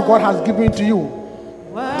life, What God has given to you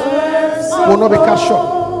will not be cut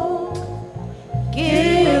short.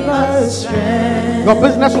 give us strength Your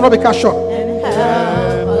business will not be cut short. and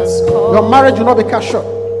help us cope Your marriage will not be cut short.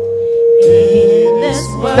 in this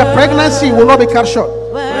world. The pregnancy will not be cut short.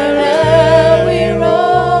 Wherever we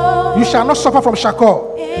roam, You shall not suffer from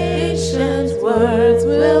Shakor. Ancient words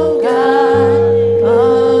will guide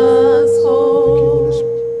us home.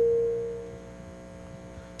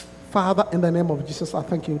 Father, in the name of Jesus, I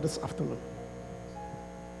thank you this afternoon.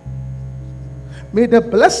 May the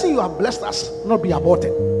blessing you have blessed us not be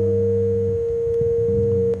aborted.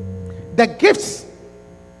 The gifts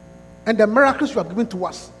and the miracles you have given to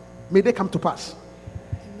us, may they come to pass.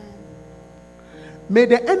 Amen. May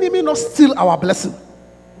the enemy not steal our blessing.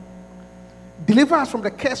 Deliver us from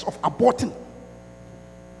the curse of aborting.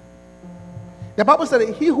 The Bible said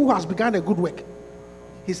that he who has begun a good work,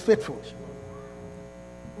 he's faithful.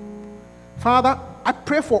 Father, I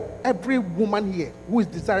pray for every woman here who is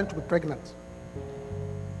desiring to be pregnant.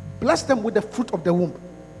 Bless them with the fruit of the womb.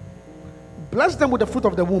 Bless them with the fruit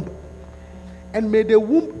of the womb. And may the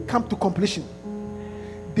womb come to completion.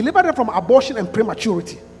 Deliver them from abortion and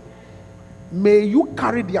prematurity. May you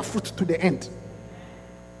carry their fruit to the end.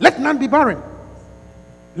 Let none be barren.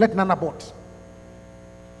 Let none abort.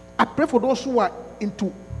 I pray for those who are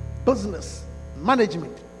into business,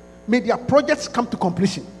 management. May their projects come to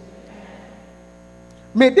completion.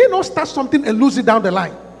 May they not start something and lose it down the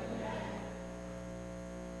line.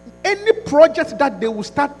 Any project that they will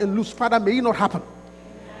start and lose, Father, may it not happen.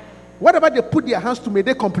 Whatever they put their hands to, may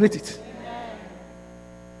they complete it.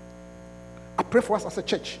 I pray for us as a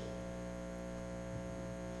church.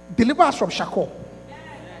 Deliver us from Shakor.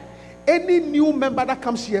 Any new member that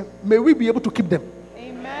comes here, may we be able to keep them.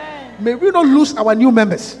 Amen. May we not lose our new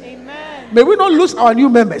members. Amen. May we not lose our new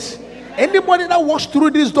members. Amen. Anybody that walks through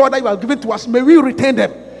this door that you have given to us, may we retain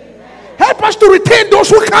them. Amen. Help us to retain those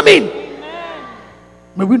who come in. Amen.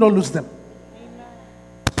 May we not lose them. Amen.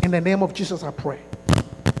 In the name of Jesus, I pray.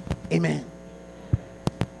 Amen.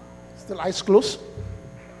 Still eyes closed.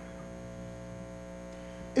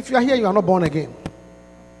 If you are here, you are not born again.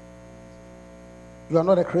 You are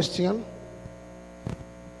not a Christian.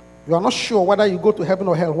 You are not sure whether you go to heaven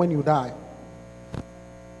or hell when you die.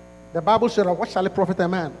 The Bible said, what shall it profit a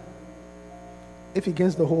man if he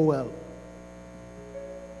gains the whole world?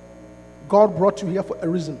 God brought you here for a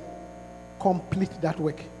reason. Complete that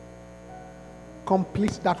work.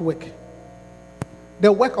 Complete that work. The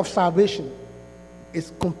work of salvation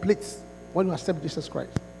is complete when you accept Jesus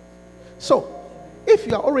Christ. So, if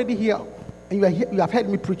you are already here and you are here, you have heard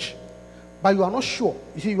me preach, but you are not sure.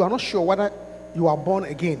 You see, you are not sure whether you are born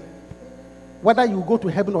again, whether you go to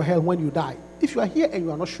heaven or hell when you die. If you are here and you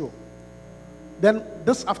are not sure, then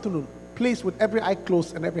this afternoon, please, with every eye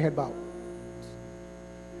closed and every head bowed,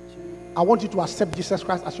 I want you to accept Jesus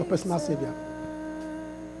Christ as your personal Savior.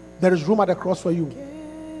 There is room at the cross for you.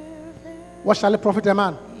 What shall it profit a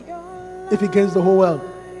man if he gains the whole world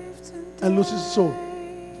and loses his soul?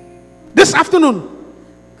 This afternoon,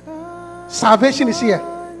 salvation is here.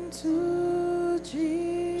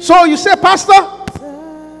 So you say, Pastor,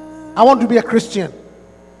 I want to be a Christian.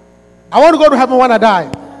 I want to go to heaven when I die.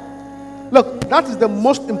 Look, that is the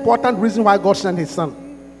most important reason why God sent his son.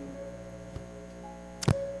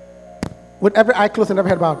 With every eye closed and every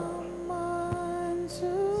head bowed.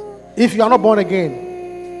 If you are not born again,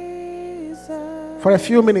 for a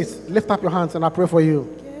few minutes, lift up your hands and I pray for you.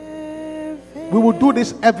 We will do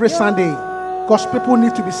this every Sunday because people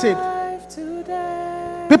need to be saved.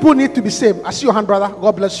 People need to be saved. I see your hand, brother.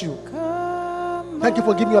 God bless you. Thank you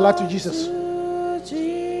for giving your life to Jesus.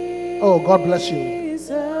 Oh, God bless you.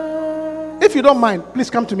 If you don't mind, please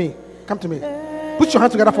come to me. Come to me. Put your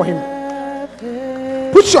hand together for him.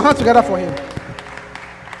 Put your hand together for him.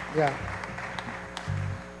 Yeah.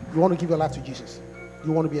 You want to give your life to Jesus.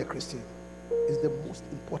 You want to be a Christian. It's the most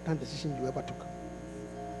important decision you ever took.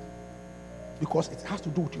 Because it has to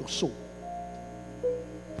do with your soul.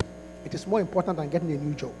 It is more important than getting a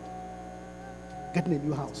new job, getting a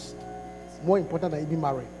new house. More important than even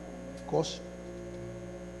marrying. Because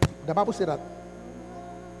the Bible said that,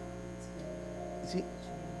 you see,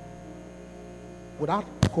 without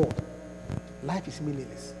God, life is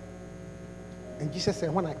meaningless. And Jesus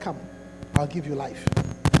said, when I come, I'll give you life.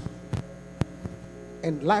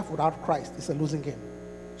 And life without Christ is a losing game.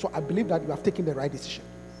 So I believe that you have taken the right decision.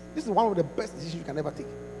 This is one of the best decisions you can ever take.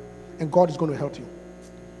 And God is going to help you.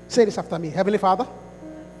 Say this after me. Heavenly Father,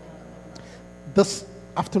 this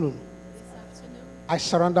afternoon, I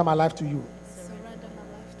surrender my life to you.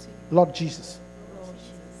 Lord Jesus,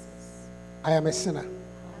 I am a sinner.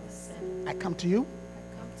 I come to you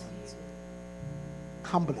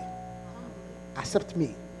humbly. Accept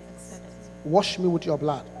me. Wash me with your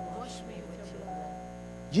blood.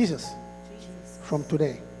 Jesus, from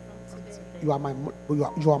today, you are my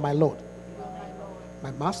Lord,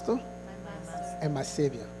 my Master, and my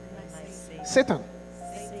Savior. Satan,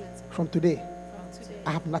 from today,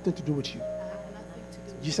 I have nothing to do with you.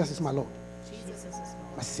 Jesus is my Lord,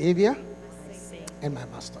 my Savior, and my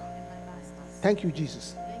Master. Thank you,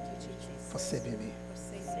 Jesus, for saving me.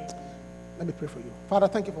 Let me pray for you. Father,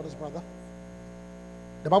 thank you for this brother.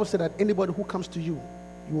 The Bible said that anybody who comes to you,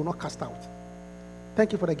 you will not cast out.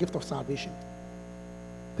 Thank you for the gift of salvation.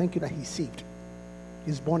 Thank you that he's saved.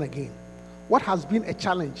 He's born again. What has been a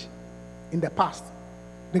challenge in the past,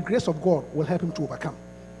 the grace of God will help him to overcome.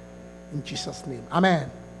 In Jesus' name. Amen.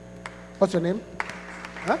 What's your name?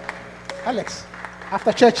 Huh? Alex.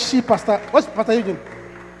 After church, see Pastor. What's Pastor Eugene?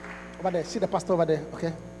 Over there. See the pastor over there.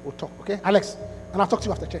 Okay? We'll talk. Okay? Alex. And I'll talk to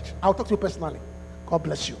you after church. I'll talk to you personally. God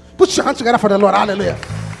bless you. Put your hands together for the Lord. Hallelujah.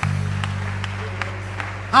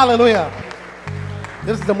 Hallelujah.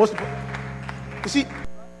 This is the most important. You see,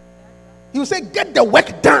 he will say, get the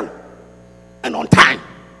work done and on time.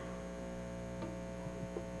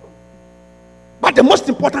 But the most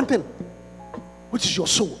important thing, which is your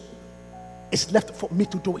soul, is left for me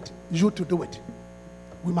to do it, you to do it.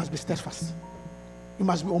 We must be steadfast. We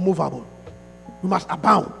must be unmovable. We must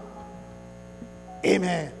abound.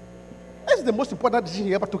 Amen. That's the most important decision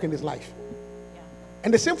he ever took in his life. Yeah.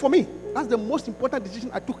 And the same for me. That's the most important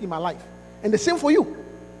decision I took in my life. And the same for you.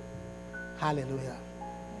 Hallelujah.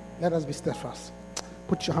 Let us be steadfast.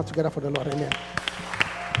 Put your hands together for the Lord. Amen.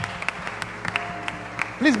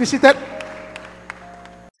 Please be seated.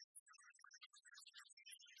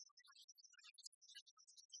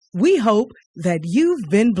 We hope that you've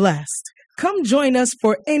been blessed. Come join us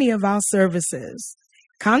for any of our services.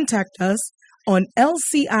 Contact us on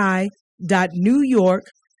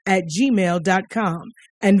lci.newyork@gmail.com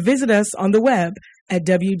and visit us on the web at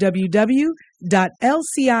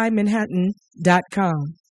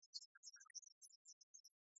www.lcimanhattan.com.